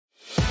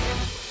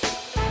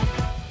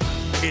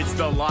It's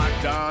the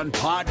Locked On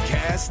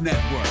Podcast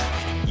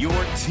Network, your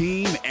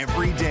team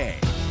every day.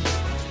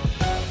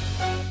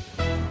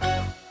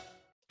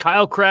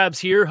 Kyle Krabs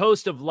here,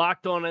 host of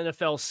Locked On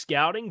NFL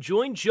Scouting.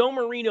 Join Joe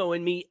Marino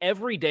and me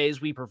every day as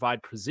we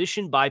provide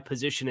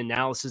position-by-position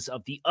analysis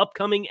of the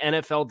upcoming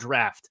NFL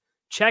Draft.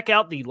 Check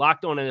out the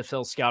Locked On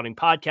NFL Scouting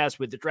podcast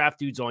with the Draft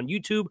Dudes on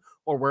YouTube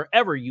or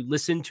wherever you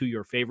listen to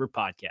your favorite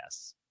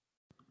podcasts.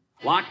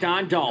 Locked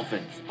On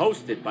Dolphins,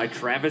 hosted by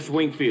Travis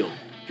Wingfield,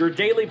 your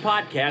daily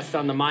podcast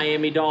on the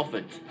Miami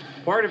Dolphins,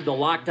 part of the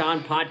Locked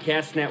On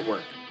Podcast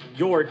Network,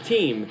 your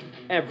team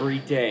every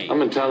day.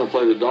 I'm in town to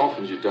play the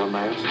Dolphins, you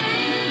dumbass.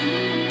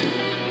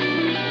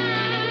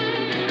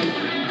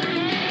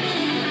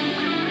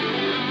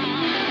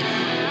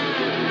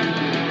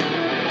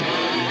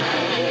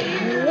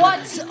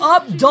 What's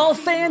up,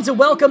 Dolphin fans, and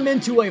welcome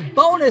into a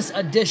bonus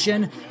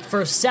edition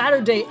for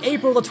Saturday,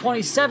 April the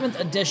 27th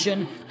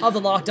edition of the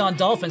Locked On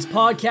Dolphins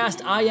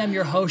podcast. I am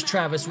your host,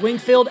 Travis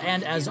Wingfield,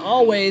 and as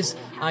always,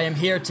 I am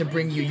here to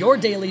bring you your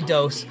daily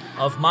dose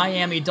of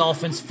Miami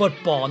Dolphins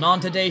football. And on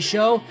today's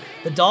show,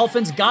 the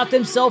Dolphins got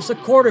themselves a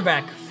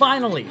quarterback,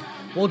 finally.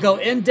 We'll go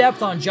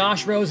in-depth on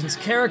Josh Rosen's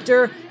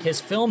character, his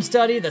film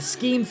study, the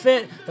scheme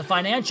fit, the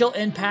financial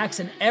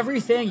impacts, and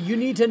everything you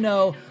need to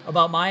know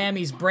about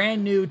Miami's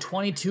brand new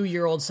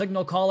 22-year-old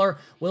signal caller.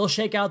 We'll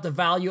shake out the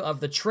value of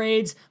the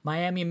trades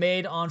Miami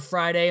made on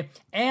Friday,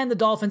 and the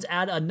Dolphins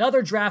add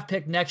another draft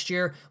pick next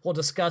year. We'll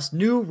discuss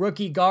new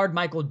rookie guard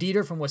Michael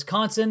Dieter from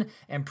Wisconsin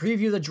and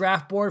preview the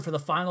draft board for the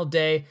final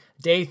day,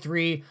 Day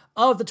 3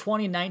 of the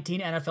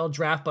 2019 NFL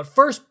Draft. But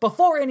first,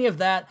 before any of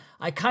that,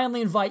 I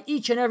kindly invite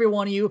each and every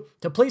one of you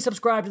to please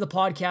subscribe to the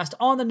podcast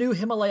on the new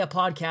Himalaya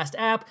podcast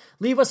app.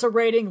 Leave us a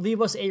rating,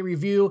 leave us a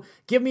review,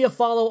 give me a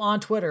follow on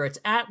Twitter. It's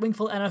at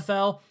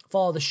WingfieldNFL.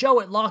 Follow the show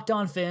at Locked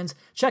On Fins.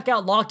 Check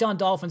out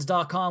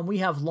LockedOnDolphins.com. We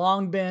have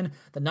long been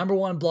the number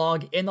one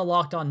blog in the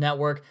Locked On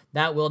Network.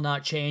 That will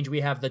not change. We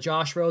have the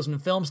Josh Rosen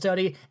film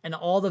study and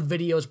all the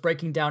videos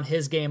breaking down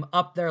his game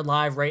up there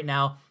live right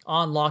now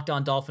on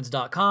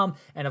LockedOnDolphins.com.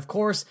 And of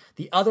course,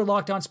 the other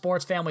Locked On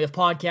Sports family of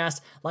podcasts,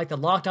 like the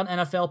Locked On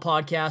NFL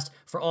podcast,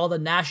 for all the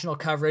national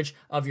coverage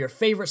of your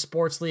favorite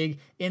sports league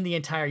in the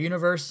entire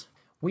universe.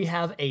 We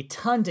have a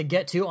ton to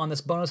get to on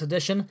this bonus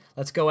edition.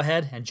 Let's go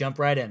ahead and jump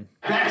right in.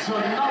 That's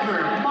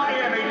another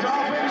Miami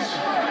Dolphins.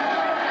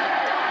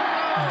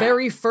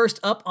 Very first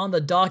up on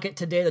the docket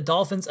today, the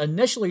Dolphins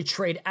initially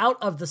trade out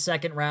of the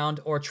second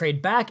round, or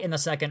trade back in the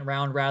second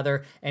round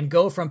rather, and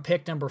go from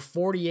pick number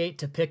 48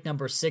 to pick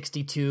number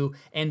 62.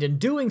 And in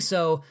doing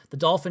so, the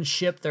Dolphins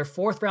shipped their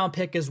fourth round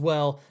pick as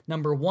well,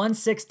 number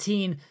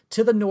 116,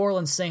 to the New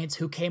Orleans Saints,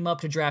 who came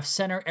up to draft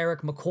center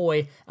Eric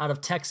McCoy out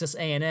of Texas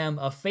A&M,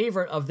 a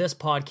favorite of this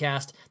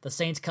podcast. The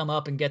Saints come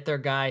up and get their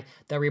guy,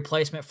 their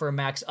replacement for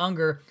Max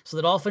Unger. So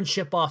the Dolphins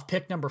ship off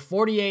pick number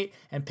 48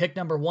 and pick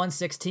number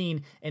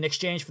 116 in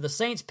exchange for the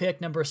Saints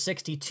pick number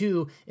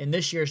 62 in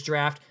this year's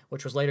draft,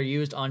 which was later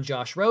used on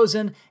Josh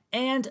Rosen.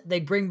 And they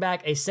bring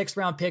back a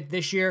sixth-round pick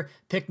this year,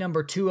 pick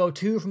number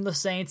 202 from the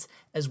Saints,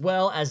 as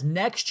well as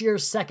next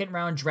year's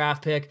second-round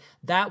draft pick.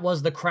 That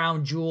was the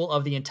crown jewel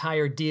of the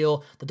entire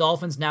deal. The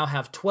Dolphins now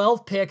have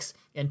 12 picks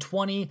in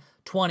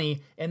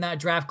 2020 in that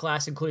draft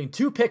class, including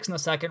 2 picks in the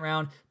second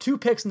round, 2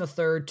 picks in the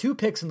third, 2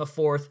 picks in the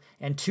fourth,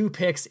 and 2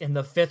 picks in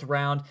the fifth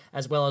round,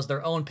 as well as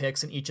their own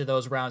picks in each of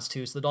those rounds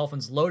too. So the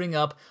Dolphins loading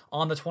up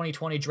on the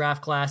 2020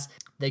 draft class.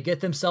 They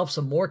get themselves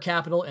some more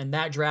capital in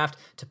that draft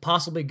to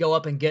possibly go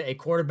up and get a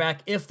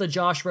quarterback if the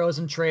Josh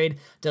Rosen trade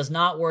does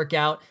not work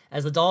out,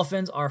 as the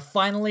Dolphins are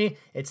finally,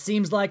 it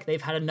seems like they've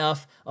had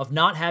enough of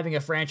not having a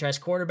franchise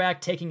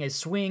quarterback, taking a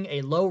swing,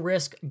 a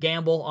low-risk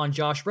gamble on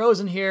Josh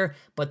Rosen here,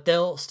 but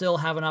they'll still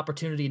have an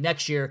opportunity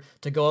next year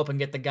to go up and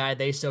get the guy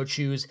they so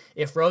choose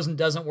if Rosen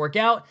doesn't work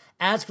out.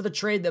 As for the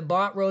trade that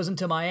brought Rosen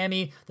to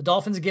Miami, the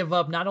Dolphins give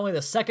up not only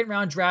the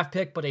second-round draft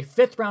pick, but a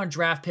fifth-round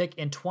draft pick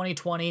in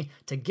 2020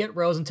 to get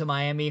Rosen to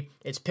Miami.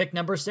 It's pick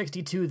number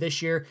 62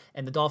 this year,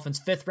 and the Dolphins'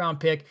 fifth-round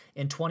pick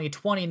in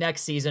 2020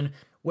 next season,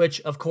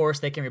 which, of course,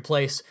 they can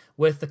replace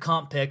with the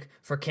comp pick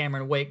for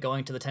Cameron Wake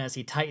going to the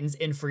Tennessee Titans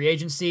in free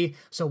agency.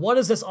 So what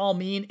does this all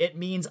mean? It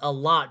means a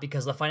lot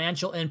because the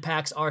financial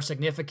impacts are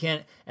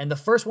significant. And the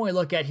first one we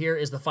look at here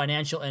is the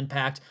financial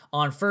impact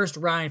on first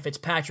Ryan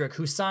Fitzpatrick,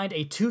 who signed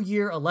a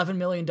 2-year, $11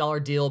 million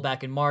deal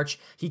back in March.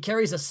 He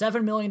carries a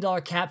 $7 million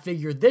cap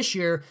figure this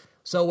year.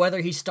 So whether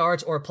he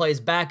starts or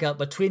plays backup,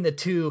 between the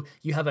two,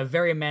 you have a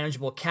very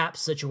manageable cap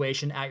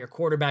situation at your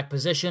quarterback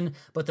position.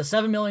 But the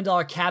 $7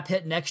 million cap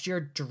hit next year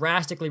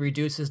drastically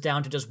reduces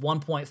down to just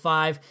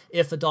 1.5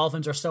 if the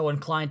Dolphins are so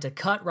inclined to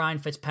cut Ryan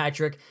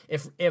Fitzpatrick.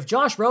 If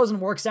Josh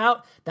Rosen works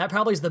out, that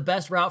probably is the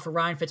best route for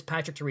Ryan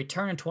Fitzpatrick to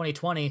return in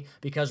 2020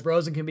 because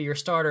Rosen can be your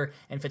starter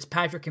and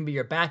Fitzpatrick can be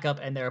your backup,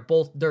 and they're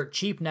both dirt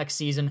cheap next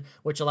season,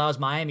 which allows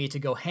Miami to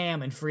go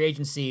ham in free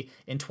agency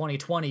in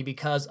 2020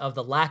 because of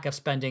the lack of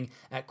spending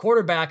at quarterback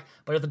quarterback,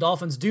 but if the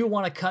Dolphins do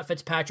want to cut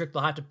Fitzpatrick,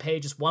 they'll have to pay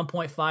just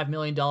 $1.5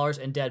 million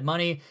in dead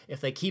money.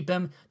 If they keep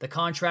him, the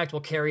contract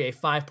will carry a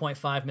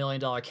 $5.5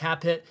 million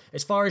cap hit.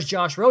 As far as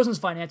Josh Rosen's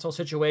financial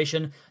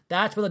situation,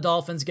 that's where the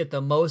Dolphins get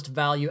the most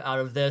value out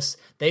of this.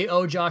 They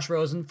owe Josh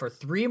Rosen for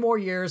 3 more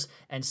years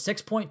and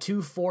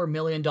 $6.24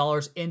 million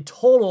in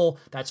total.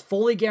 That's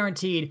fully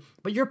guaranteed,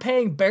 but you're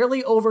paying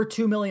barely over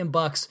 $2 million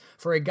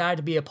for a guy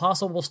to be a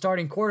possible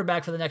starting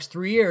quarterback for the next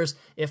 3 years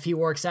if he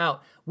works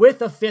out,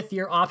 with a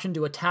 5th-year option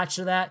to attach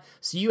to that.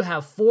 So you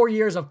have 4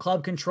 years of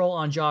club control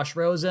on Josh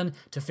Rosen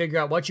to figure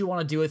out what you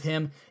want to do with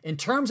him. In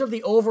terms of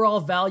the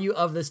overall value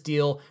of this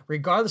deal,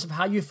 regardless of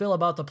how you feel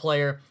about the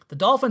player, the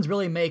Dolphins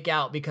really make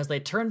out because they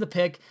turned the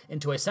pick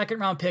into a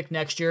second-round pick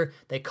next year.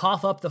 They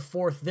cough up the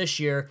 4th this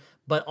year.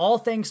 But all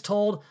things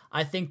told,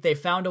 I think they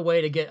found a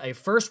way to get a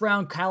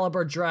first-round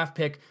caliber draft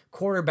pick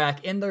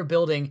quarterback in their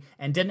building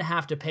and didn't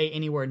have to pay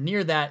anywhere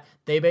near that.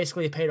 They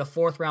basically paid a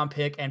 4th-round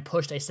pick and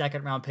pushed a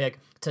 2nd-round pick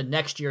to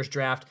next year's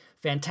draft.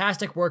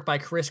 Fantastic work by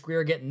Chris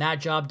Grier getting that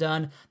job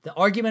done. The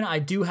argument I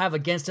do have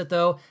against it,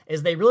 though,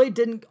 is they really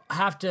didn't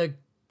have to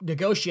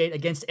negotiate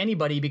against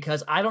anybody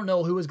because I don't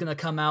know who was going to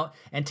come out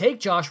and take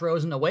Josh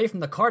Rosen away from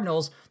the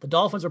Cardinals. The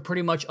Dolphins were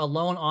pretty much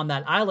alone on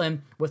that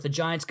island, with the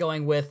Giants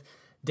going with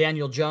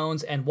Daniel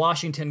Jones and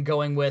Washington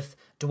going with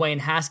Dwayne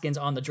Haskins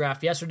on the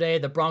draft yesterday.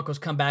 The Broncos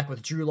come back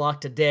with Drew Lock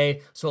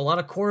today. So a lot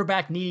of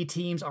quarterback needy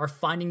teams are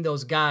finding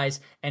those guys,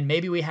 and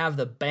maybe we have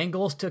the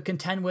Bengals to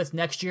contend with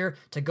next year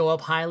to go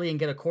up highly and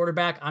get a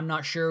quarterback. I'm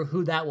not sure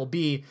who that will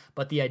be,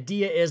 but the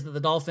idea is that the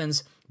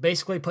Dolphins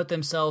basically put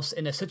themselves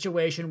in a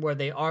situation where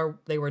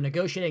they were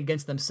negotiating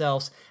against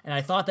themselves, and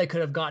I thought they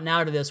could have gotten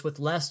out of this with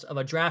less of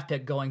a draft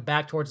pick going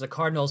back towards the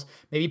Cardinals,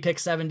 maybe pick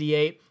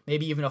 78,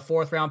 maybe even a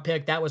 4th-round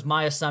pick. That was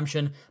my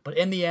assumption, but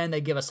in the end,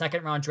 they give a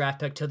 2nd-round draft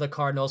pick to the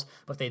Cardinals,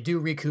 but they do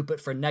recoup it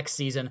for next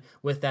season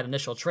with that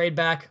initial trade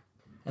back.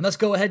 And let's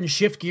go ahead and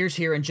shift gears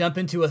here and jump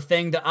into a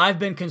thing that I've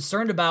been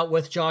concerned about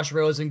with Josh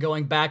Rosen,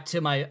 going back to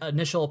my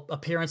initial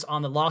appearance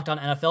on the Locked On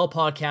NFL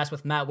podcast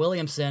with Matt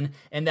Williamson,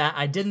 and that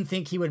I didn't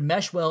think he would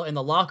mesh well in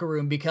the locker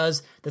room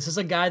because this is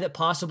a guy that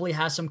possibly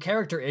has some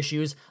character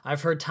issues.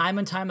 I've heard time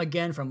and time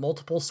again from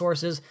multiple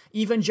sources,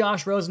 even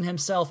Josh Rosen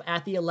himself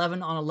at the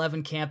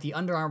 11-on-11 camp, the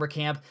Under Armour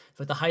camp,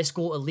 with the high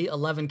school Elite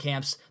 11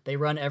 camps they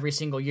run every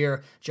single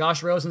year.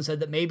 Josh Rosen said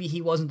that maybe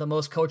he wasn't the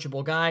most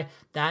coachable guy.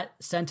 That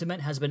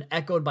sentiment has been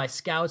echoed by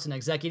scouts and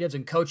executives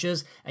and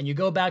coaches, and you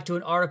go back to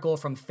an article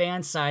from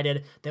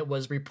Fansided that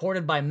was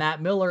reported by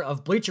Matt Miller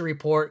of Bleacher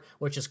Report,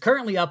 which is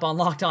currently up on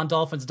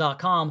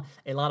LockedOnDolphins.com,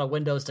 a lot of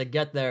windows to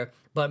get there.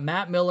 But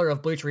Matt Miller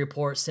of Bleacher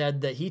Report said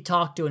that he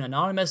talked to an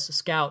anonymous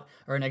scout,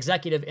 or an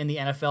executive in the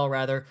NFL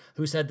rather,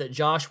 who said that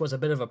Josh was a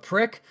bit of a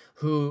prick,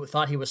 who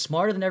thought he was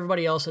smarter than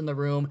everybody else in the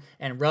room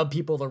and rubbed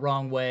people the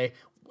wrong way,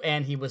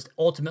 and he was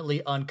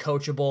ultimately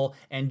uncoachable.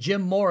 And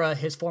Jim Mora,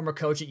 his former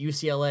coach at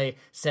UCLA,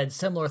 said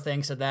similar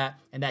things to that,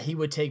 and that he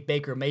would take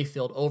Baker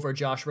Mayfield over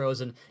Josh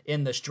Rosen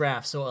in this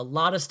draft. So a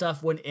lot of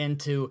stuff went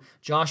into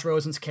Josh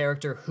Rosen's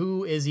character.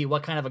 Who is he?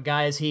 What kind of a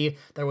guy is he?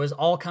 There was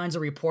all kinds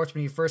of reports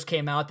when he first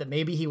came out that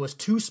maybe he was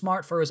too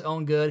smart for his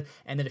own good,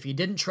 and that if he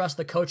didn't trust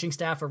the coaching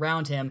staff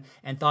around him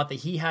and thought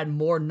that he had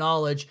more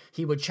knowledge,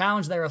 he would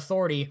challenge their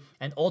authority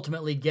and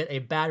ultimately get a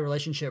bad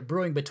relationship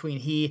brewing between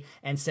he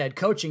and said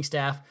coaching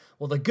staff.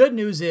 Well, the good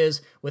news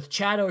is with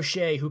Chad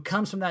O'Shea, who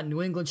comes from that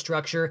New England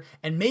structure,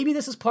 and maybe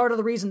this is part of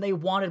the reason they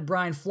wanted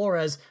Brian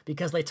Flores,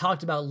 because they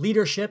talked about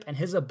leadership and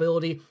his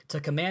ability to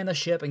command the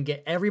ship and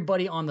get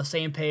everybody on the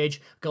same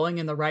page going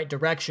in the right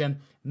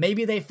direction.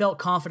 Maybe they felt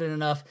confident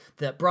enough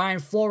that Brian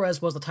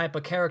Flores was the type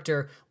of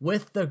character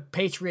with the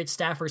Patriots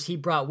staffers he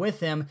brought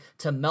with him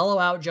to mellow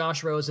out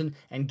Josh Rosen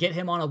and get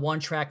him on a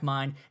one-track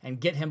mind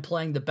and get him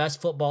playing the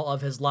best football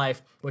of his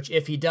life, which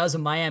if he does in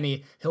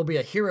Miami, he'll be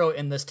a hero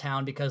in this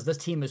town because this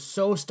team is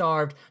so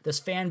starved, this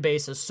fan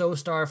base is so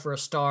starved for a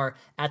star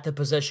at the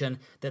position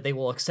that they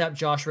will accept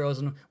Josh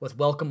Rosen with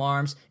welcome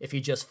arms if he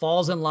just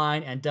falls in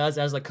line and does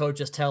as the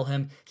coaches tell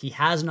him. He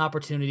has an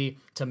opportunity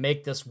to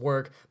make this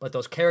work, but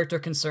those character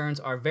concerns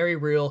are very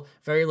real,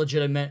 very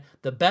legitimate.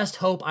 The best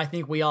hope I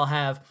think we all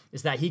have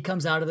is that he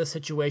comes out of this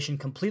situation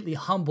completely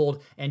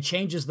humbled and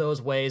changes those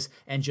ways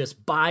and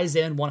just buys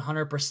in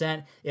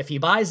 100%. If he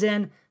buys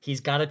in, he's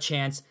got a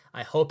chance.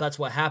 I hope that's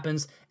what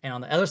happens. And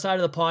on the other side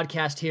of the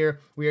podcast here,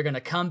 we are going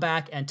to come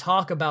back and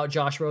talk about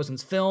Josh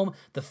Rosen's film,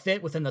 the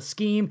fit within the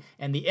scheme,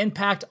 and the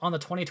impact on the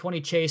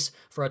 2020 chase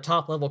for a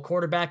top-level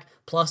quarterback,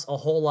 plus a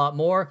whole lot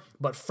more.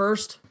 But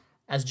first,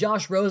 as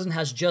Josh Rosen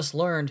has just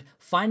learned,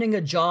 finding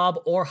a job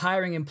or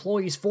hiring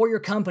employees for your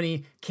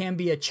company can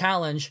be a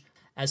challenge,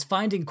 as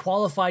finding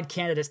qualified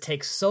candidates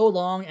takes so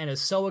long and is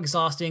so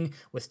exhausting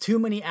with too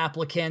many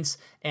applicants,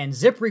 and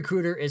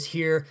ZipRecruiter is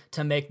here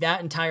to make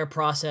that entire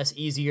process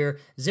easier.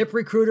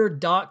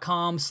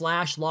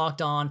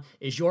 ZipRecruiter.com/lockedon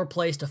is your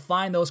place to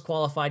find those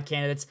qualified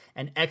candidates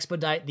and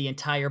expedite the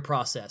entire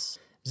process.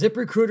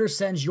 ZipRecruiter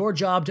sends your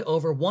job to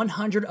over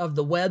 100 of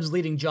the web's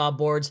leading job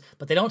boards,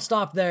 but they don't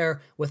stop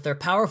there. With their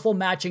powerful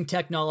matching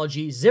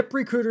technology,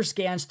 ZipRecruiter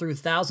scans through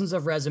thousands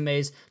of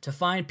resumes to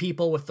find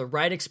people with the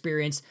right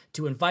experience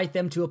to invite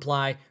them to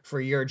apply for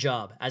your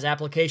job. As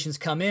applications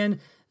come in,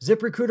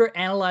 ZipRecruiter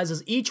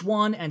analyzes each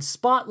one and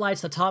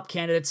spotlights the top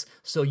candidates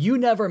so you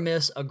never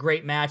miss a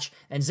great match.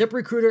 And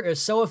ZipRecruiter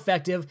is so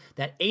effective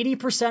that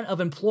 80%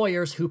 of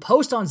employers who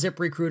post on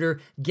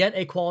ZipRecruiter get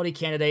a quality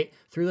candidate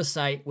through the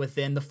site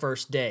within the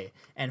first day.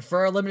 And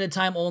for a limited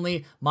time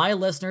only, my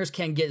listeners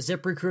can get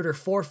ZipRecruiter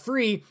for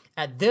free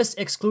at this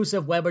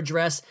exclusive web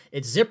address.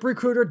 It's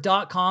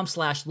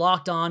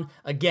ZipRecruiter.com/lockedon.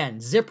 Again,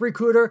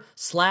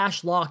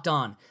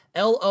 ZipRecruiter/lockedon.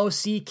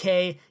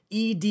 LOCKEDON,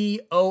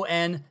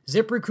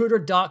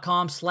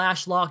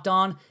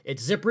 ZipRecruiter.com/lockedon.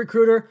 It's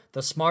ZipRecruiter,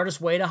 the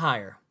smartest way to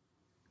hire.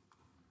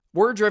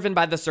 We're driven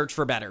by the search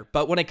for better,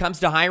 but when it comes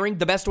to hiring,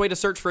 the best way to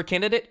search for a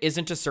candidate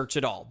isn't to search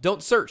at all.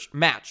 Don't search,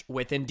 match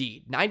with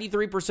Indeed.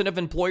 93% of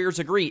employers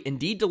agree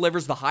Indeed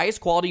delivers the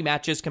highest quality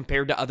matches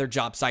compared to other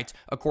job sites,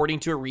 according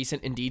to a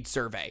recent Indeed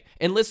survey.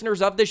 And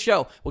listeners of this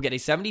show will get a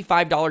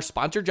 $75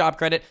 sponsored job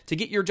credit to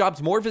get your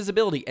jobs more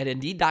visibility at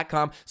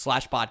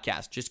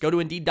Indeed.com/podcast. Just go to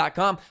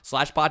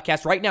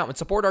Indeed.com/podcast right now and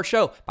support our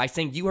show by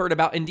saying you heard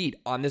about Indeed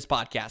on this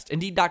podcast.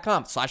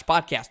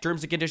 Indeed.com/podcast.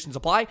 Terms and conditions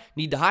apply.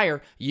 Need to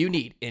hire? You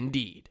need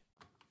Indeed.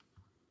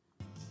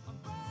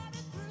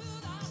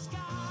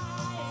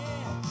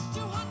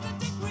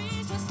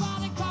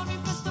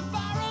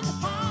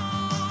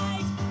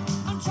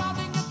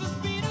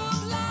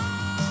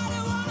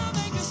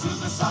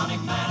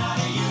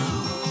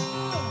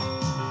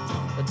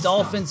 The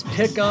Dolphins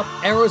pick up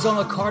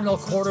Arizona Cardinal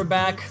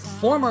quarterback,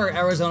 former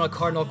Arizona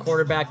Cardinal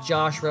quarterback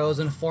Josh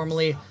Rosen,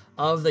 formerly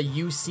of the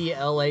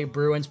UCLA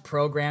Bruins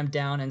program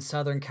down in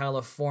Southern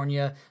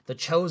California. The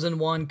chosen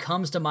one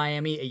comes to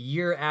Miami a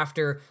year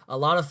after a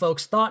lot of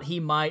folks thought he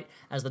might,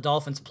 as the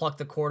Dolphins pluck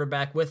the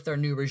quarterback with their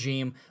new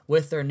regime,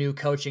 with their new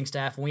coaching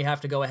staff. And we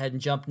have to go ahead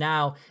and jump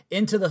now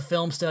into the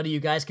film study. You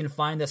guys can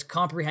find this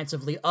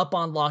comprehensively up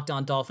on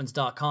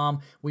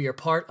LockedOnDolphins.com. We are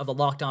part of the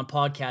Locked On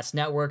Podcast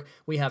Network.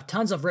 We have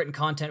tons of written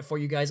content for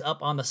you guys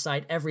up on the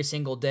site every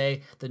single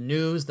day. The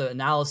news, the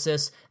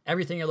analysis,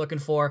 everything you're looking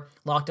for,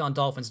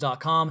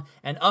 LockedOnDolphins.com.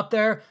 And up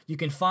there, you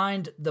can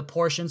find the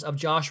portions of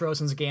Josh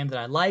Rosen's game that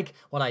I like,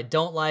 what I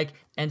don't like,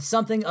 and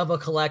something of a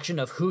collection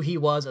of who he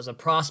was as a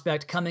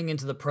prospect coming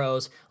into the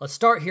pros. Let's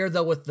start here,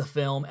 though, with the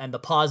film and the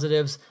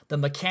positives. The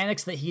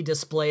mechanics that he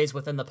displays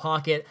within the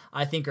pocket,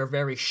 I think, are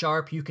very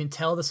sharp. You can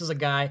tell this is a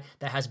guy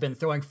that has been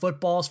throwing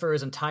footballs for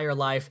his entire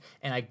life,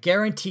 and I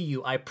guarantee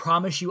you, I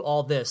promise you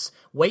all this,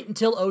 wait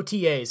until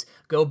OTAs,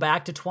 go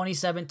back to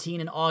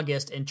 2017 in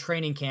August in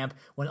training camp,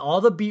 when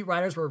all the beat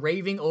writers were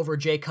raving over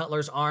Jay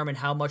Cutler's arm and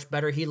how much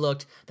better he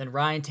looked than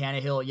Ryan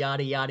Tannehill,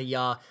 yada, yada,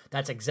 yada.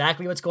 That's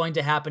exactly what's going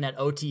to happen at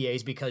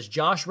OTAs, because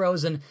Josh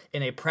Rosen,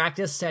 in a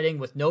practice setting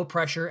with no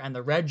pressure and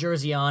the red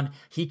jersey on,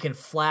 he can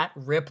flat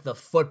rip the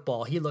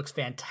football. He looks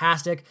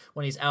fantastic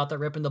when he's out there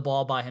ripping the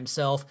ball by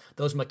himself.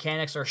 Those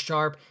mechanics are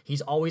sharp.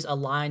 He's always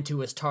aligned to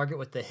his target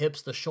with the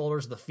hips, the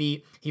shoulders, the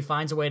feet. He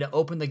finds a way to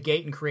open the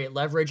gate and create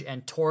leverage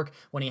and torque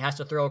when he has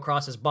to throw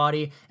across his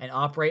body and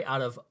operate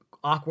out of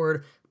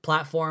awkward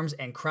platforms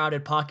and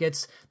crowded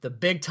pockets. The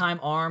big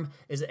time arm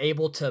is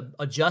able to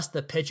adjust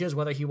the pitches,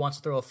 whether he wants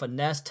to throw a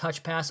finesse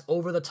touch pass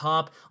over the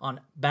top on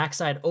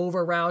backside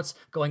over routes,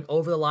 going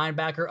over the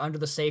linebacker under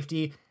the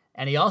safety.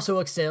 And he also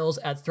excels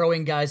at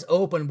throwing guys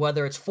open,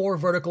 whether it's four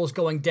verticals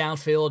going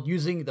downfield,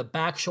 using the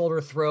back shoulder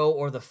throw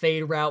or the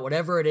fade route,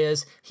 whatever it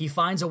is. He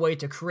finds a way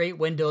to create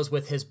windows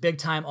with his big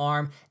time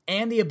arm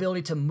and the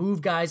ability to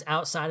move guys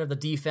outside of the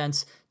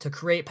defense to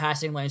create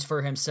passing lanes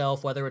for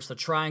himself, whether it's the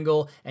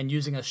triangle and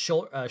using a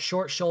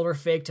short shoulder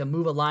fake to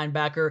move a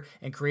linebacker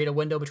and create a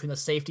window between the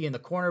safety and the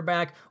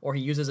cornerback, or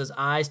he uses his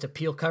eyes to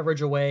peel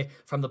coverage away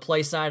from the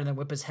play side and then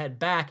whip his head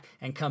back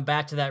and come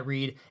back to that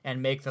read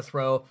and make the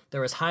throw.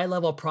 There is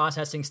high-level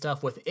processing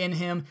stuff within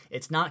him.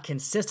 It's not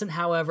consistent,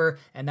 however,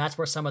 and that's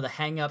where some of the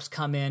hang-ups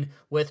come in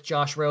with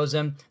Josh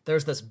Rosen.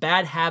 There's this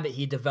bad habit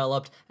he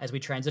developed as we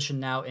transition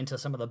now into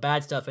some of the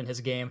bad stuff in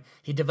his game.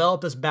 He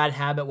developed this bad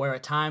habit where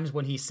at times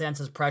when he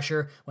senses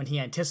pressure, when he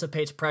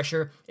anticipates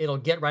pressure, it'll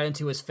get right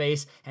into his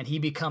face and he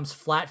becomes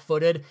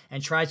flat-footed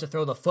and tries to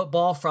throw the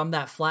football from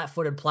that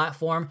flat-footed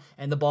platform,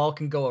 and the ball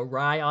can go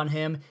awry on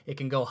him. It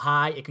can go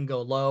high, it can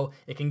go low,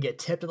 it can get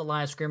tipped at the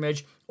line of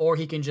scrimmage, or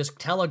he can just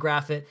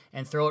telegraph it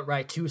and throw it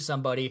right to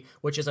somebody,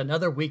 which is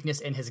another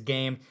weakness in his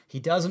game. He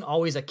doesn't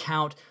always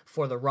account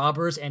for the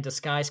robbers and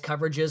disguise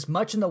coverages,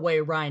 much in the way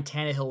Ryan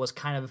Tannehill was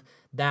kind of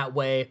that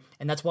way,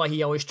 and that's why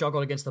he always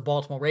struggled against the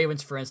Baltimore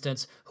Ravens, for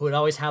instance, who would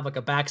always have like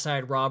a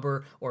backside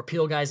robber or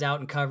peel guys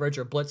out in coverage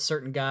or blitz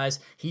certain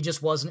guys. He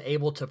just wasn't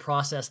able to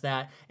process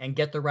that and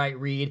get the right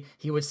read.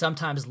 He would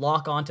sometimes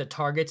lock onto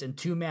targets in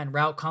two-man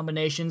route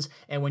combinations,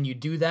 and when you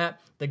do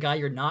that, the guy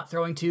you're not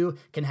throwing to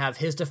can have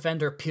his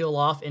defender peel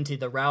off into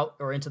the route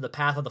or into the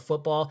path of the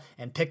football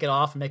and pick it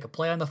off and make a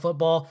play on the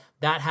football.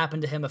 That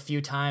happened to him a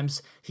few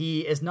times.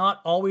 He is not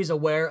always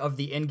aware of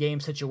the in-game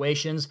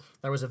situations.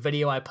 There was a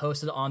video I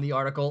posted on the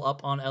article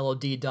up on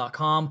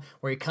LOD.com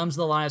where he comes to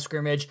the line of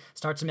scrimmage,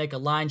 starts to make a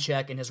line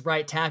check, and his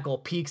right tackle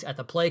peeks at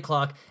the play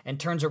clock and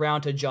turns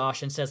around to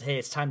Josh and says, hey,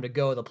 it's time to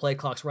go. The play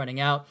clock's running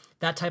out.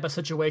 That type of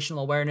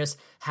situational awareness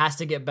has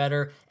to get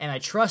better, and I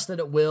trust that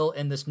it will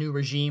in this new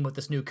regime with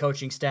this new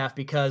coaching staff,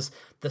 because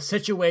the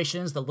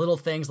situations, the little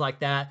things like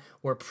that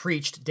were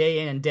preached day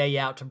in and day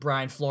out to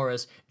Brian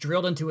Flores,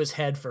 drilled into his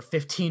head for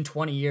 15,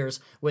 20 years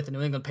with the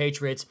New England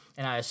Patriots,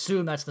 and I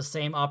assume that's the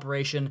same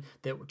operation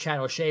that Chad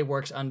O'Shea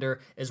works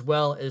under, as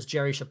well as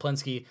Jerry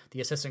Shaplinski,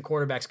 the assistant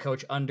quarterbacks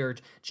coach under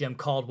Jim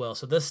Caldwell.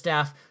 So this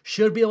staff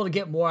should be able to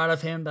get more out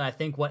of him than I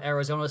think what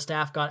Arizona's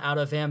staff got out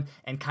of him,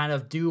 and kind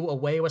of do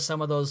away with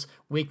some of those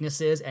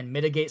weaknesses and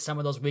mitigate some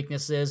of those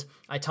weaknesses.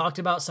 I talked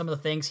about some of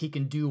the things he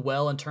can do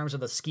well in terms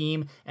of the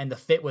scheme and the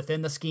fit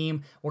within the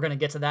scheme. We're going to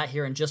get to that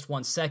here in just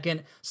 1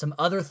 second. Some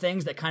other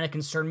things that kind of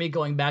concerned me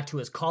going back to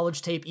his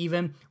college tape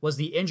even was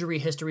the injury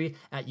history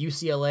at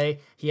UCLA.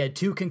 He had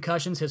 2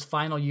 concussions his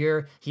final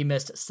year. He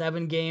missed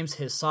 7 games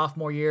his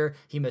sophomore year.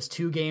 He missed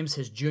 2 games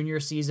his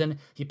junior season.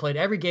 He played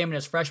every game in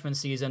his freshman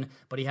season,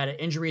 but he had an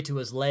injury to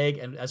his leg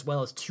and as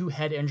well as 2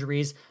 head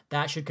injuries.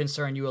 That should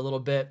concern you a little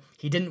bit.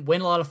 He didn't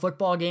win a lot of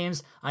football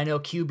games. I know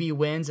QB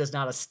wins is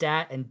not a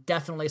stat and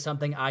definitely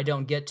something I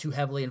don't get too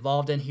heavily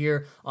involved in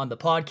here on the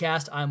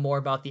podcast. I'm more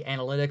about the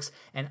analytics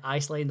and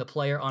isolating the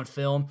player on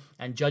film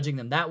and judging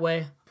them that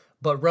way.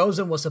 But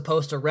Rosen was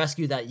supposed to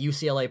rescue that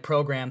UCLA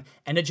program,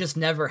 and it just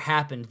never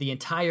happened. The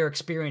entire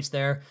experience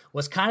there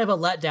was kind of a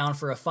letdown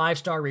for a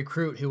 5-star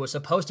recruit who was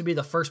supposed to be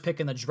the first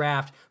pick in the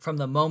draft from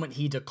the moment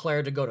he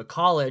declared to go to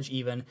college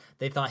even.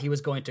 They thought he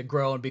was going to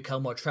grow and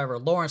become what Trevor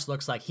Lawrence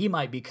looks like he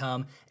might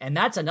become. And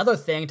that's another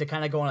thing to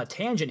kind of go on a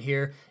tangent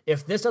here.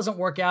 If this doesn't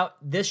work out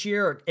this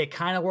year, or it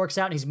kind of works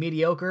out and he's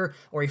mediocre,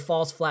 or he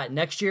falls flat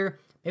next year,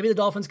 maybe the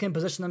Dolphins can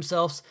position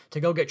themselves to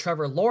go get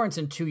Trevor Lawrence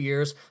in 2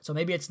 years, so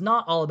maybe it's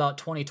not all about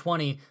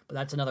 2020, but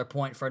that's another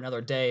point for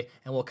another day,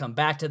 and we'll come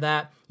back to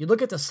that. You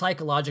look at the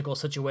psychological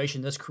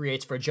situation this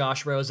creates for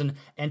Josh Rosen,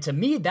 and to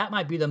me, that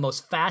might be the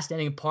most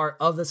fascinating part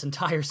of this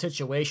entire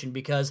situation,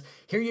 because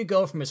here you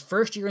go from his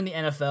first year in the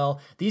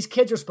NFL. These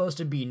kids are supposed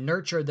to be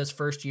nurtured this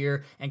first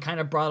year and kind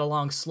of brought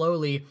along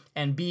slowly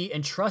and be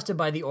entrusted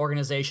by the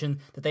organization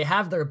that they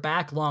have their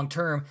back long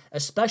term,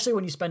 especially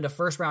when you spend a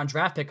first-round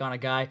draft pick on a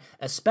guy,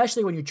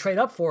 especially when you trade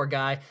up for a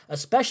guy,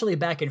 especially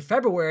back in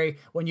February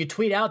when you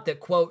tweet out that,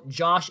 quote,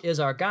 Josh is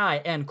our guy,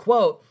 end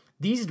quote.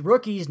 These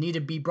rookies need to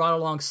be brought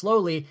along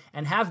slowly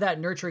and have that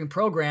nurturing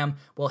program.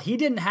 Well, he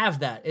didn't have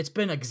that. It's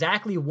been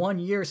exactly 1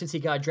 year since he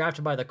got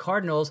drafted by the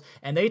Cardinals,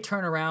 and they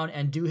turn around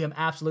and do him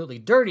absolutely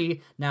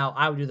dirty. Now,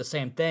 I would do the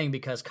same thing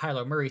because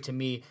Kyler Murray, to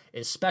me,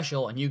 is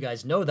special, and you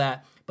guys know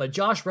that. But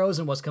Josh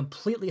Rosen was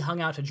completely hung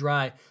out to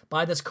dry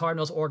by this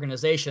Cardinals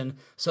organization.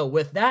 So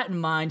with that in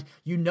mind,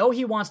 you know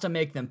he wants to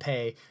make them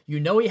pay. You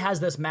know he has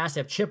this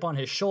massive chip on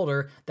his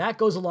shoulder. That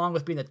goes along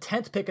with being the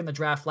 10th pick in the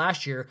draft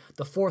last year,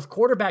 the 4th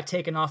quarterback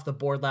taken off the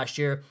board last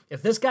year.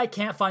 If this guy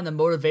can't find the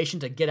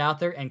motivation to get out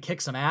there and kick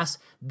some ass,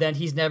 then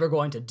he's never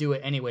going to do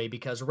it anyway,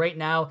 because right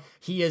now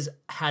he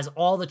has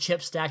all the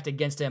chips stacked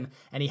against him,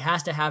 and he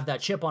has to have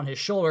that chip on his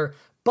shoulder.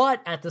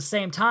 But at the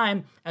same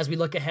time, as we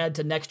look ahead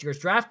to next year's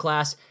draft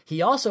class,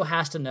 he also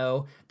has to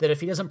know that if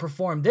he doesn't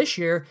perform this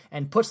year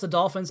and puts the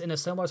Dolphins in a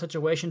similar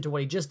situation to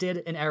what he just did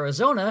in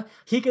Arizona,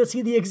 he could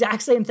see the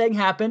exact same thing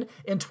happen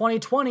in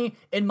 2020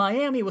 in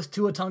Miami with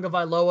Tua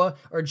Tagovailoa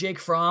or Jake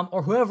Fromm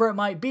or whoever it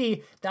might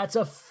be. That's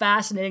a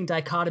fascinating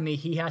dichotomy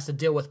he has to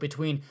deal with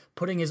between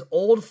putting his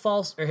old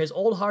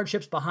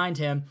hardships behind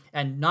him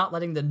and not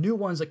letting the new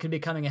ones that could be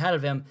coming ahead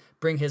of him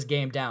bring his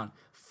game down.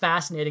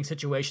 Fascinating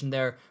situation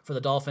there for the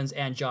Dolphins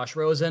and Josh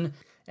Rosen.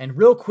 And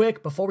real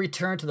quick, before we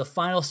turn to the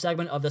final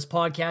segment of this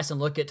podcast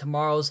and look at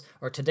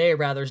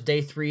today's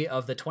day 3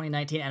 of the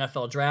 2019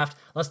 NFL Draft,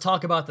 let's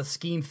talk about the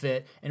scheme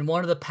fit. And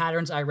one of the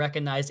patterns I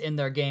recognized in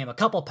their game, a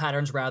couple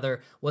patterns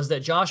rather, was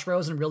that Josh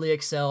Rosen really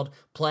excelled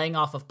playing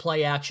off of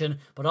play action,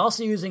 but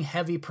also using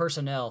heavy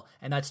personnel.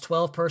 And that's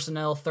 12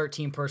 personnel,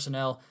 13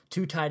 personnel,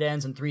 2 tight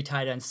ends and 3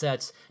 tight end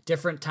sets,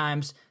 different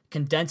times,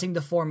 condensing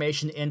the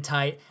formation in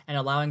tight and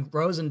allowing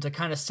Rosen to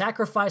kind of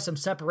sacrifice some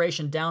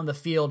separation down the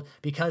field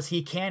because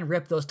he can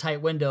rip those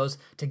tight windows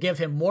to give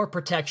him more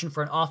protection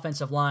for an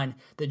offensive line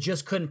that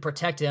just couldn't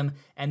protect him.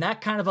 And that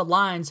kind of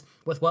aligns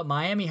with what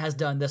Miami has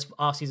done this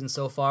offseason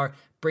so far,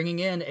 bringing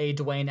in a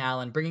Dwayne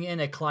Allen, bringing in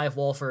a Clive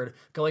Wolford,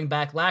 going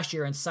back last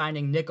year and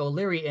signing Nick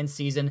O'Leary in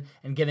season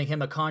and giving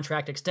him a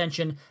contract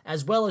extension,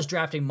 as well as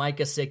drafting Mike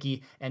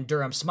Gesicki and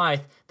Durham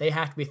Smythe. They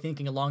have to be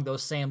thinking along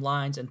those same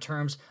lines in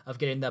terms of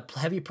getting the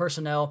heavy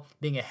personnel,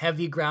 being a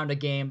heavy ground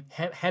game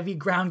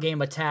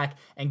attack,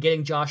 and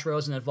getting Josh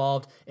Rosen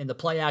involved in the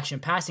play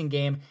action passing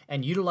game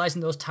and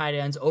utilizing those tight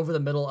ends over the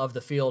middle of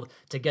the field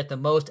to get the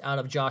most out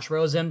of Josh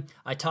Rosen.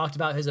 I talked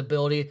about his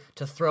ability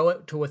to throw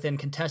it to within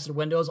contested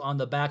windows on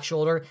the back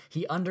shoulder shoulder.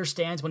 He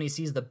understands when he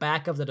sees the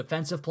back of the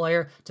defensive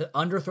player to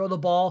underthrow the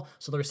ball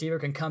so the receiver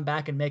can come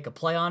back and make a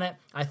play on it.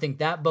 I think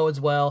that bodes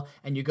well.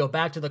 And you go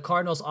back to the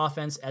Cardinals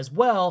offense as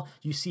well.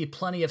 You see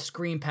plenty of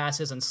screen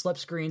passes and slip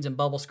screens and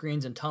bubble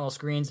screens and tunnel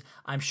screens.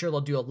 I'm sure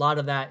they'll do a lot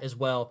of that as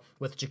well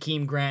with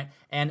Jakeem Grant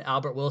and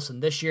Albert Wilson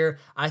this year.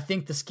 I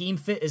think the scheme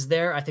fit is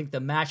there. I think the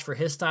match for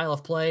his style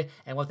of play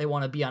and what they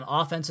want to be on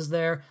offense is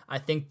there. I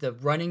think the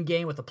running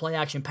game with the play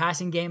action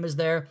passing game is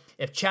there.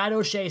 If Chad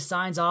O'Shea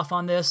signs off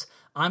on this,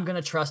 I'm going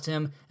to trust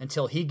him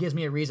until he gives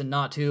me a reason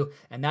not to,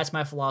 and that's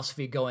my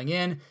philosophy going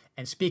in.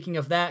 And speaking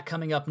of that,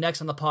 coming up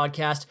next on the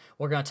podcast,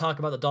 we're going to talk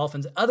about the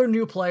Dolphins' other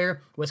new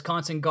player,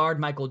 Wisconsin guard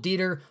Michael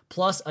Dieter,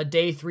 plus a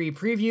Day 3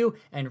 preview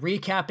and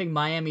recapping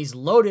Miami's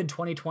loaded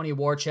 2020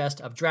 war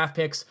chest of draft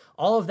picks.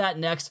 All of that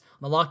next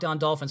on the Locked On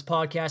Dolphins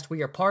podcast.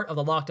 We are part of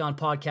the Locked On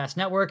Podcast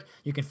Network.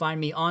 You can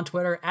find me on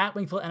Twitter at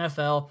Wingfield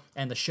NFL,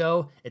 and the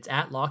show, it's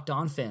at Locked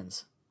On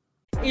Fins.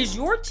 Is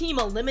your team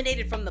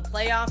eliminated from the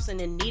playoffs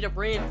and in need of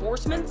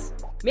reinforcements?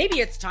 Maybe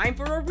it's time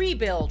for a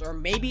rebuild, or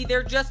maybe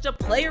they're just a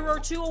player or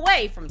two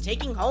away from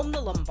taking home the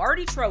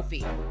Lombardi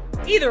Trophy.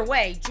 Either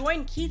way,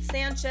 join Keith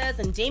Sanchez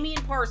and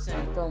Damian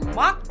Parson for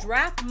Mock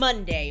Draft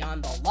Monday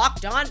on the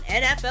Locked On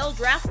NFL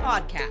Draft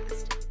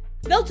Podcast.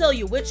 They'll tell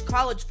you which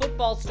college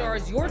football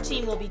stars your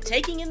team will be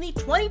taking in the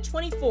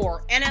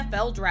 2024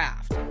 NFL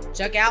Draft.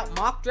 Check out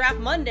Mock Draft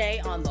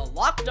Monday on the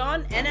Locked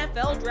On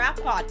NFL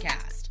Draft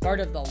Podcast, part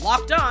of the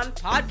Locked On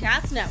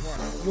Podcast Network,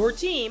 your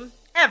team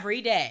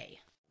every day.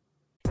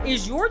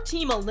 Is your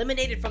team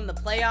eliminated from the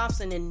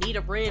playoffs and in need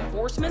of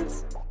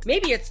reinforcements?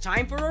 Maybe it's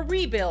time for a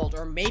rebuild,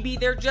 or maybe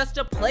they're just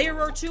a player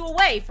or two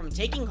away from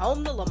taking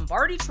home the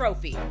Lombardi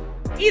Trophy.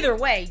 Either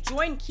way,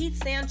 join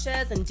Keith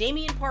Sanchez and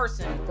Damian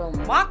Parson for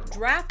Mock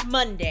Draft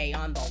Monday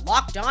on the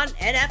Locked On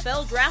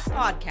NFL Draft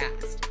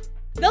Podcast.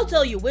 They'll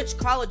tell you which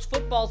college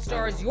football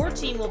stars your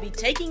team will be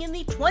taking in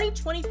the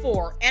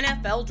 2024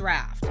 NFL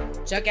Draft.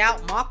 Check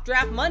out Mock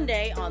Draft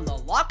Monday on the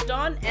Locked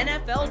On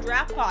NFL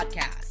Draft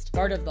Podcast,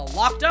 part of the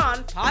Locked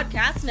On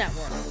Podcast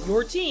Network,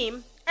 your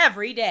team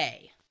every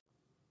day.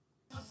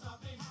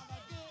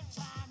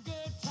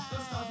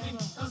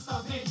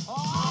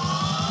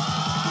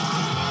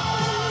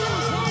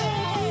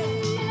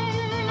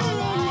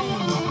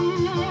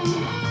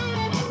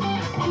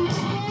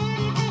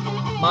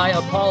 My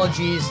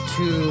apologies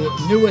to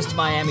newest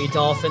Miami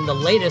Dolphin, the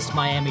latest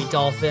Miami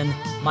Dolphin,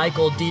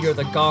 Michael Dieter,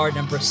 the guard,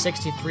 number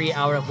 63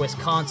 out of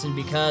Wisconsin,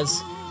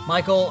 because,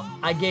 Michael,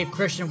 I gave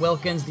Christian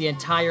Wilkins the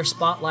entire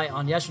spotlight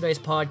on yesterday's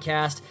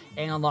podcast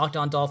and on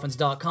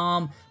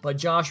LockedOnDolphins.com, but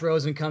Josh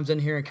Rosen comes in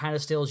here and kind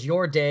of steals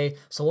your day,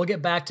 so we'll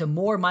get back to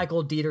more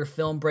Michael Dieter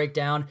film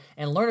breakdown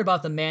and learn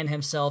about the man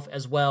himself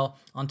as well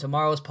on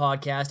tomorrow's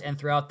podcast and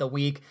throughout the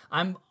week.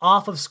 I'm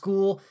off of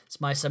school.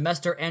 My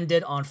semester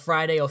ended on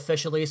Friday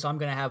officially, so I'm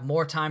going to have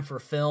more time for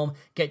film,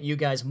 get you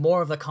guys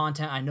more of the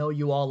content I know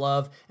you all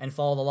love and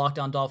follow the Locked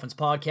On Dolphins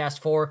podcast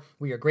for.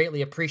 We are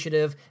greatly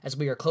appreciative as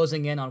we are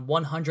closing in on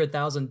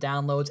 100,000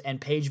 downloads and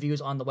page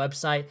views on the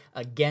website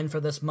again for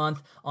this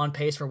month, on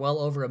pace for well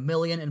over 1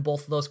 million in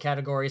both of those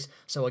categories.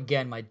 So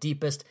again, my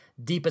deepest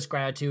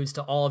gratitudes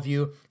to all of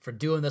you for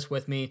doing this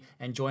with me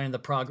and joining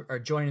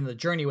the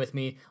journey with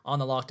me on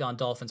the Locked On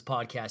Dolphins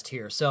podcast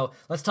here. So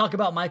let's talk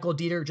about Michael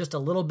Dieter just a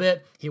little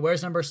bit. He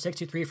wears number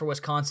 63 for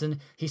Wisconsin.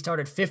 He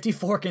started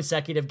 54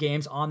 consecutive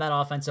games on that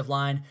offensive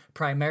line,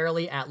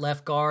 primarily at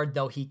left guard,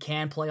 though he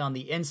can play on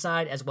the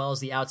inside as well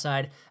as the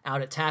outside.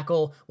 Out at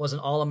tackle, was an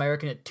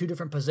All-American at 2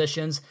 different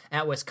positions.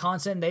 At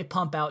Wisconsin, they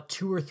pump out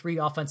 2 or 3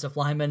 offensive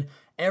linemen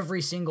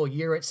every single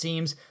year, it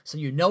seems, so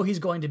you know he's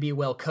going to be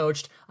well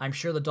coached. I'm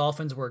sure the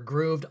Dolphins were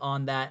grooved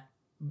on that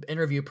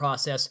interview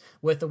process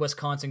with the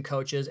Wisconsin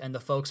coaches and the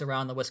folks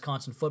around the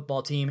Wisconsin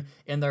football team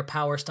in their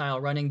power style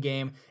running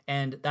game,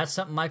 and that's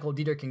something Michael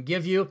Dieter can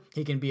give you.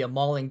 He can be a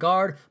mauling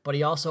guard, but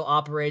he also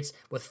operates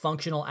with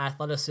functional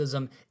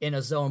athleticism in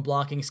a zone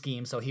blocking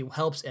scheme, so he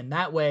helps in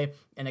that way.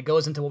 And it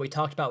goes into what we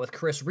talked about with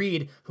Chris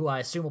Reed, who I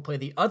assume will play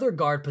the other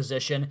guard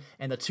position,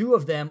 and the two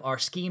of them are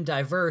scheme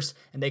diverse,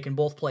 and they can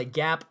both play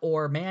gap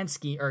or man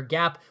scheme, or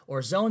gap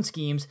or zone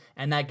schemes,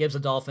 and that gives the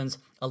Dolphins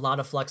a lot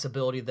of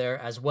flexibility there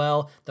as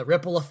well. The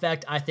ripple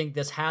effect I think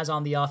this has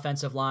on the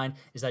offensive line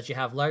is that you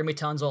have Laramie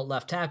Tunsil at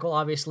left tackle,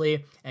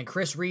 obviously, and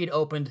Chris Reed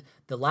opened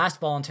the last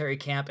voluntary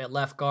camp at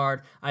left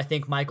guard. I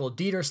think Michael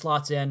Dieter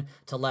slots in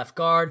to left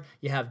guard.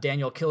 You have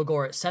Daniel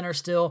Kilgore at center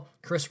still.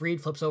 Chris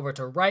Reed flips over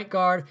to right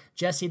guard.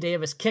 Jesse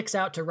Davis kicks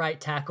out to right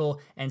tackle,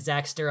 and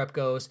Zach Stirrup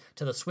goes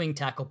to the swing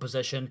tackle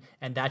position,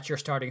 and that's your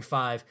starting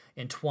 5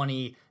 in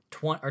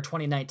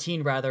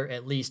 2019 rather,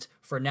 at least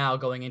for now,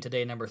 going into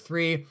day number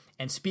 3.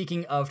 And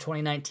speaking of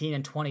 2019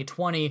 and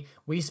 2020,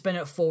 we spin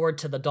it forward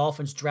to the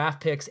Dolphins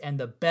draft picks and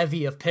the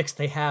bevy of picks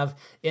they have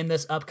in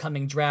this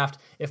upcoming draft.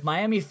 If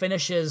Miami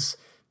finishes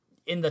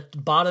in the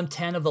bottom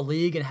 10 of the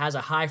league and has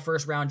a high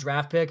first round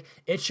draft pick,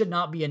 it should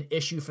not be an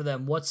issue for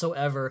them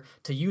whatsoever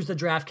to use the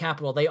draft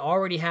capital they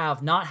already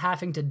have, not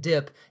having to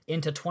dip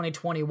into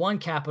 2021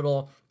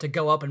 capital to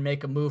go up and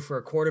make a move for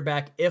a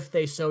quarterback if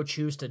they so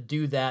choose to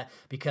do that,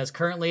 because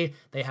currently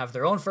they have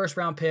their own first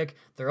round pick,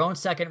 their own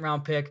second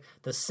round pick,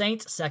 the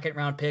Saints' second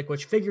round pick,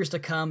 which figures to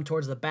come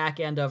towards the back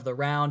end of the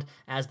round,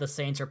 as the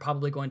Saints are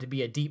probably going to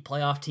be a deep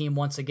playoff team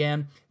once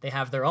again. They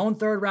have their own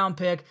third round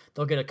pick.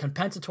 They'll get a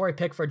compensatory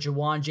pick for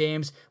Juwan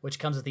James, which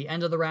comes at the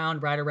end of the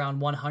round, right around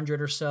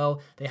 100 or so.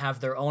 They have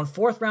their own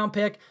fourth round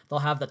pick. They'll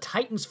have the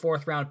Titans'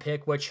 fourth round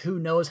pick, which who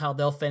knows how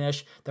they'll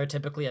finish. They're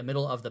typically a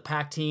middle of the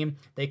pack team.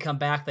 They come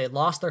back. They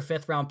lost their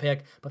fifth round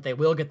pick, but they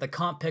will get the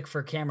comp pick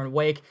for Cameron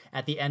Wake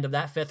at the end of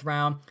that fifth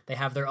round. They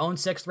have their own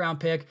sixth round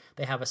pick.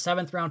 They have a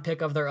seventh round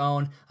pick of their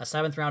own, a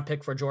seventh round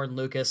pick for Jordan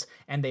Lucas,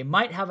 and they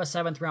might have a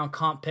seventh round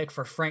comp pick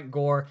for Frank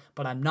Gore,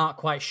 but I'm not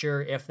quite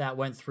sure if that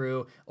went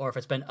through or if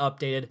it's been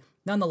updated.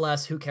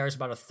 Nonetheless, who cares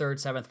about a third,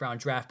 seventh round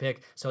draft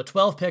pick? So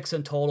 12 picks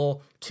in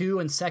total, two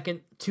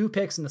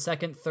picks in the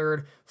second,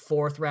 third,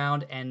 fourth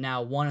round, and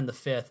now one in the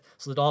fifth.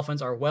 So the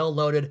Dolphins are well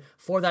loaded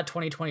for that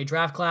 2020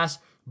 draft class.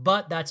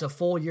 But that's a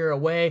full year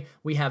away.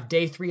 We have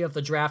day 3 of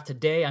the draft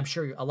today. I'm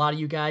sure a lot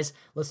of you guys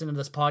listen to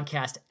this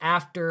podcast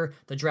after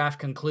the draft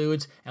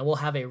concludes, and we'll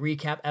have a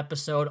recap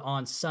episode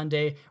on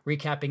Sunday,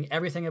 recapping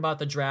everything about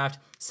the draft,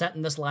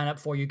 setting this lineup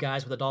for you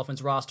guys with the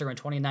Dolphins roster in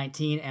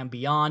 2019 and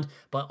beyond.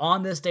 But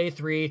on this day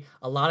 3,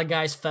 a lot of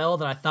guys fell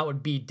that I thought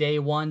would be day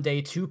 1,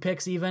 day 2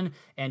 picks even,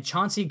 and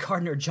Chauncey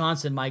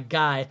Gardner-Johnson, my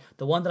guy,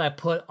 the one that I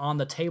put on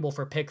the table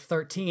for pick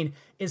 13,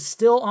 is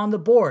still on the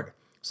board.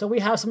 So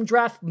we have some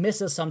draft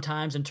misses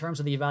sometimes in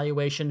terms of the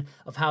evaluation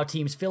of how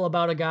teams feel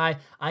about a guy.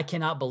 I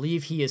cannot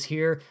believe he is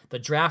here. The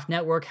Draft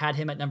Network had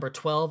him at number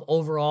 12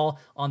 overall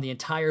on the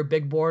entire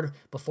big board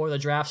before the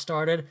draft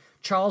started.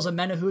 Charles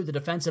Omenihu, the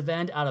defensive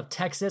end out of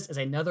Texas, is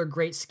another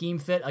great scheme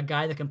fit, a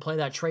guy that can play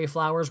that Trey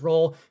Flowers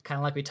role, kind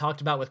of like we talked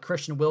about with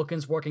Christian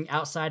Wilkins working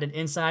outside and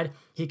inside.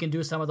 He can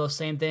do some of those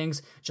same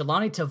things.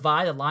 Jelani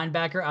Tavai, the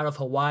linebacker out of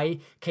Hawaii,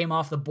 came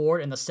off the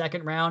board in the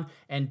second round,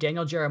 and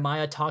Daniel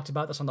Jeremiah talked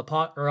about this on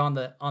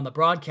the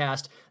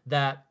broadcast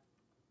that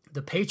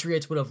the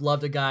Patriots would have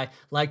loved a guy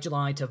like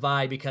Jelani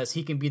Tavai because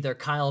he can be their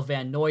Kyle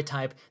Van Noy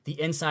type, the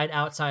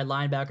inside-outside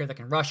linebacker that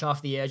can rush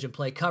off the edge and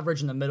play coverage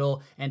in the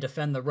middle and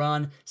defend the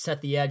run, set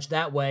the edge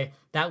that way.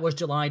 That was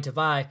Jelani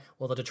Tavai.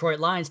 Well, the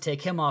Detroit Lions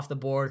take him off the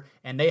board,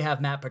 and they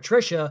have Matt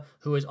Patricia,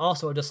 who is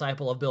also a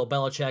disciple of Bill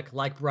Belichick,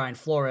 like Brian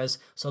Flores.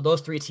 So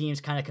those three teams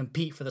kind of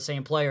compete for the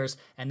same players,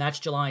 and that's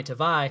Jelani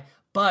Tavai.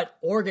 But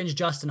Oregon's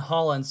Justin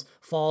Hollins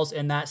falls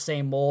in that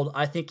same mold.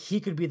 I think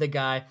he could be the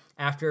guy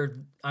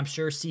after, I'm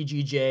sure,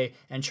 CGJ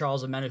and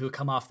Charles Omenihu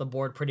come off the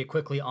board pretty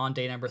quickly on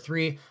day number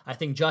 3. I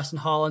think Justin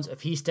Hollins,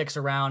 if he sticks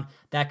around,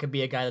 that could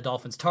be a guy the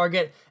Dolphins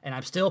target. And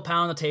I'm still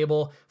pounding the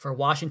table for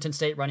Washington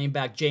State running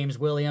back James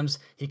Williams.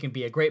 He can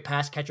be a great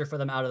pass catcher for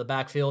them out of the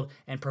backfield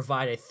and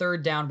provide a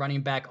third down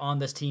running back on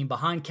this team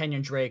behind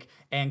Kenyon Drake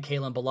and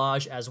Kalen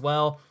Ballage as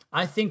well.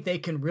 I think they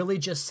can really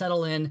just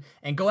settle in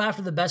and go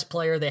after the best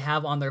player they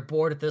have on their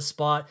board at this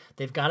spot.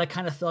 They've got to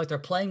kind of feel like they're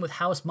playing with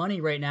house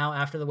money right now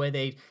after the way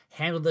they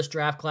handled this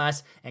draft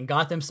class and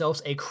got themselves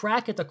a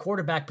crack at the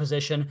quarterback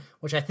position,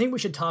 which I think we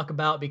should talk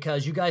about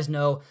because you guys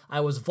know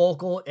I was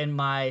vocal in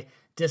my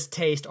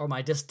distaste or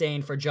my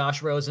disdain for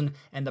Josh Rosen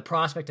and the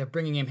prospect of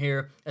bringing him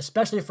here,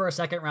 especially for a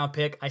second round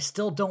pick. I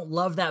still don't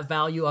love that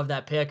value of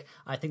that pick.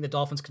 I think the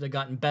Dolphins could have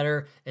gotten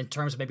better in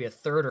terms of maybe a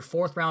third or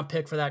fourth round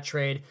pick for that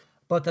trade.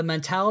 But the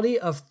mentality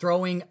of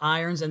throwing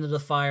irons into the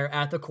fire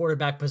at the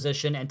quarterback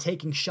position and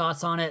taking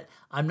shots on it,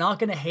 I'm not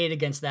going to hate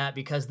against that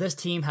because this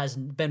team has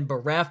been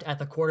bereft at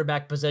the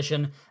quarterback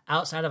position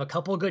outside of a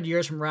couple of good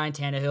years from Ryan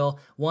Tannehill,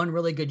 one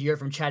really good year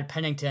from Chad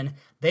Pennington.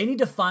 They need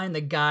to find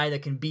the guy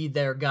that can be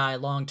their guy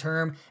long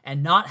term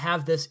and not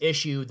have this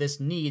issue, this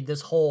need,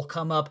 this hole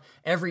come up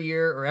every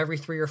year or every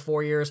 3 or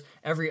 4 years,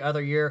 every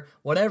other year.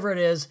 Whatever it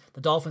is,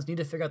 the Dolphins need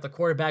to figure out the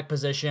quarterback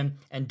position,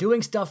 and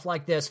doing stuff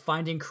like this,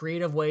 finding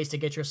creative ways to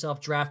get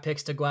yourself draft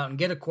picks to go out and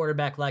get a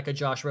quarterback like a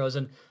Josh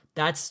Rosen,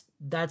 that's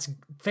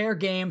fair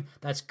game,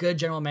 that's good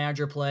general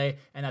manager play,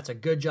 and that's a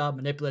good job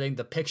manipulating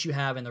the picks you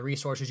have and the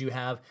resources you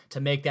have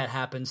to make that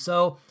happen.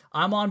 So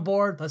I'm on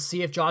board. Let's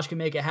see if Josh can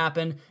make it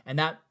happen. And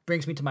that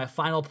brings me to my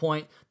final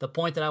point, the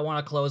point that I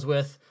want to close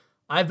with.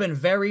 I've been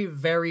very,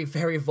 very,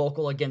 very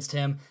vocal against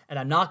him, and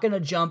I'm not going to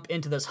jump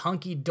into this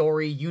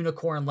hunky-dory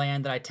unicorn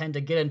land that I tend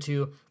to get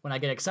into when I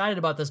get excited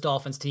about this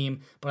Dolphins team,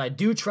 but I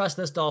do trust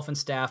this Dolphins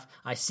staff.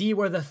 I see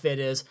where the fit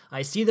is.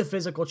 I see the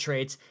physical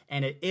traits,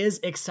 and it is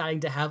exciting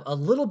to have a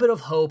little bit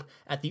of hope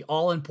at the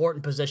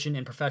all-important position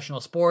in professional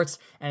sports,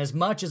 and as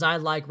much as I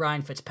like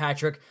Ryan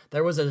Fitzpatrick,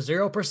 there was a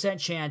 0%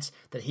 chance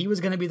that he was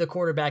going to be the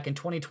quarterback in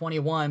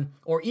 2021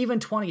 or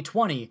even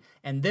 2020,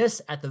 and this,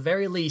 at the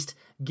very least,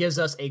 gives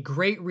us a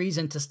great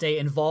reason to stay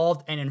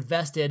involved and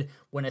invested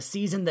when a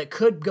season that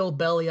could go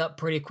belly up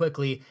pretty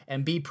quickly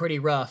and be pretty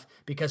rough,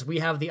 because we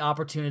have the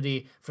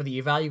opportunity for the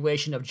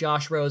evaluation of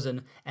Josh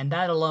Rosen, and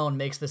that alone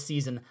makes the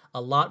season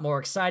a lot more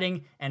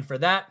exciting, and for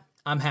that,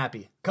 I'm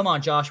happy. Come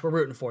on, Josh, we're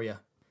rooting for you.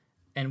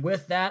 And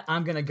with that,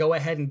 I'm going to go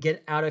ahead and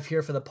get out of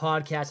here for the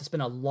podcast. It's been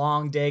a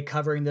long day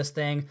covering this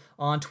thing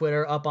on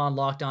Twitter, up on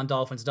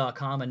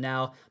LockedOnDolphins.com, and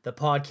now the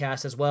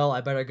podcast as well.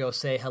 I better go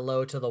say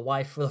hello to the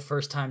wife for the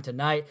first time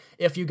tonight.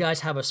 If you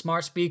guys have a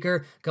smart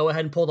speaker, go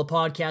ahead and pull the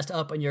podcast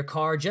up in your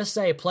car. Just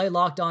say, play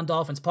Locked On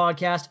Dolphins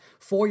podcast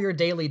for your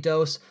daily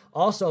dose.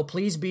 Also,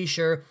 please be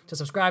sure to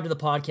subscribe to the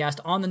podcast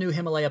on the new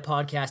Himalaya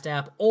podcast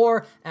app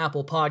or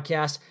Apple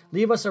Podcasts.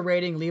 Leave us a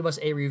rating, leave us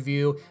a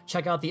review.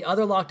 Check out the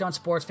other Locked On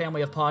Sports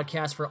family of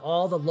podcasts for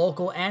all the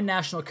local and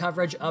national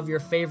coverage of your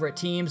favorite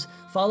teams.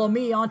 Follow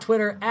me on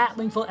Twitter at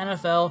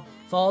LinkfulNFL.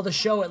 Follow the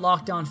show at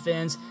Locked On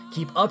Fins.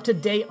 Keep up to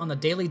date on the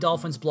Daily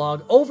Dolphins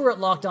blog over at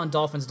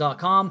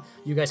LockedOnDolphins.com.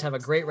 You guys have a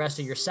great rest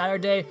of your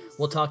Saturday.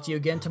 We'll talk to you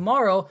again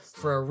tomorrow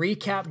for a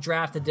recap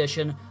draft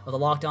edition of the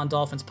Locked On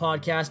Dolphins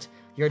podcast.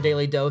 Your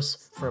daily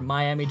dose for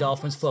Miami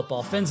Dolphins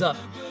football. Fins up.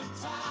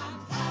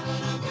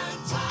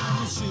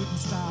 Shooting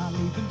star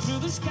leaping through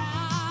the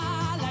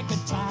sky like a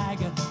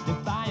tiger,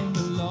 defying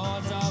the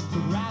laws of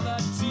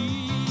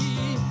gravity.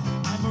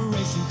 I'm a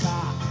racing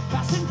car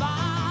passing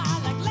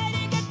by like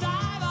Lady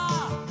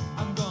Godiva.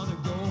 I'm gonna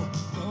go,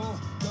 go,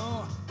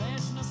 go.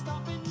 There's no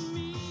stopping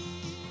me.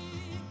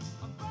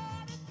 I'm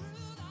burning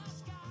through the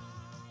sky.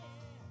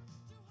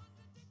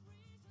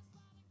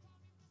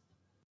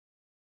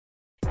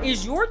 200 degrees.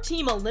 Is your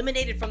team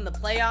eliminated from the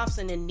playoffs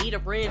and in need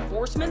of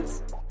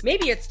reinforcements?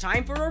 Maybe it's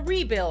time for a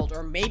rebuild,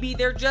 or maybe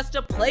they're just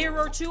a player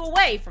or two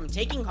away from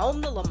taking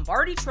home the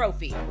Lombardi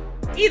Trophy.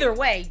 Either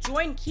way,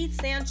 join Keith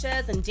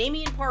Sanchez and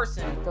Damian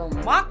Parson for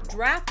Mock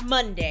Draft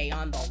Monday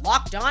on the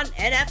Locked On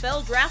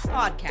NFL Draft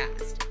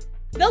Podcast.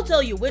 They'll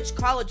tell you which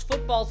college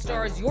football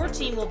stars your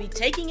team will be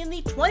taking in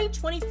the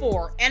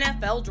 2024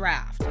 NFL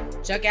Draft.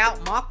 Check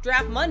out Mock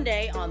Draft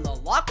Monday on the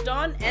Locked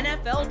On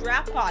NFL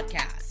Draft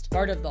Podcast,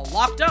 part of the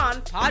Locked On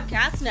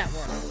Podcast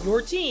Network.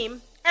 Your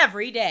team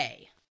every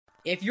day.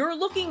 If you're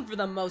looking for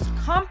the most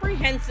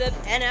comprehensive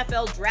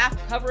NFL draft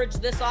coverage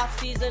this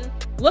offseason,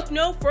 look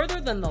no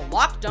further than the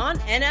Locked On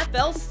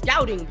NFL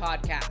Scouting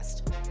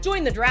Podcast.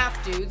 Join the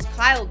draft dudes,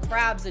 Kyle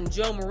Krabs and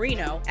Joe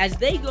Marino, as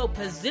they go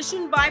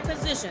position by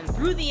position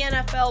through the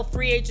NFL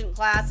free agent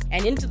class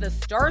and into the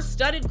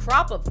star-studded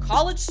crop of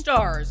college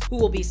stars who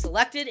will be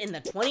selected in the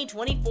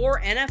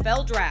 2024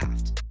 NFL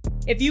Draft.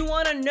 If you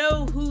want to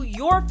know who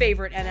your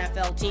favorite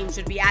NFL team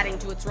should be adding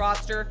to its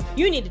roster,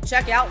 you need to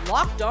check out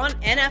Locked On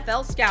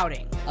NFL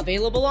Scouting,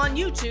 available on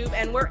YouTube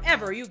and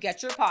wherever you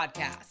get your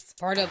podcasts.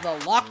 Part of the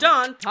Locked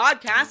On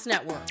Podcast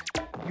Network.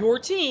 Your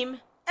team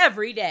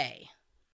every day.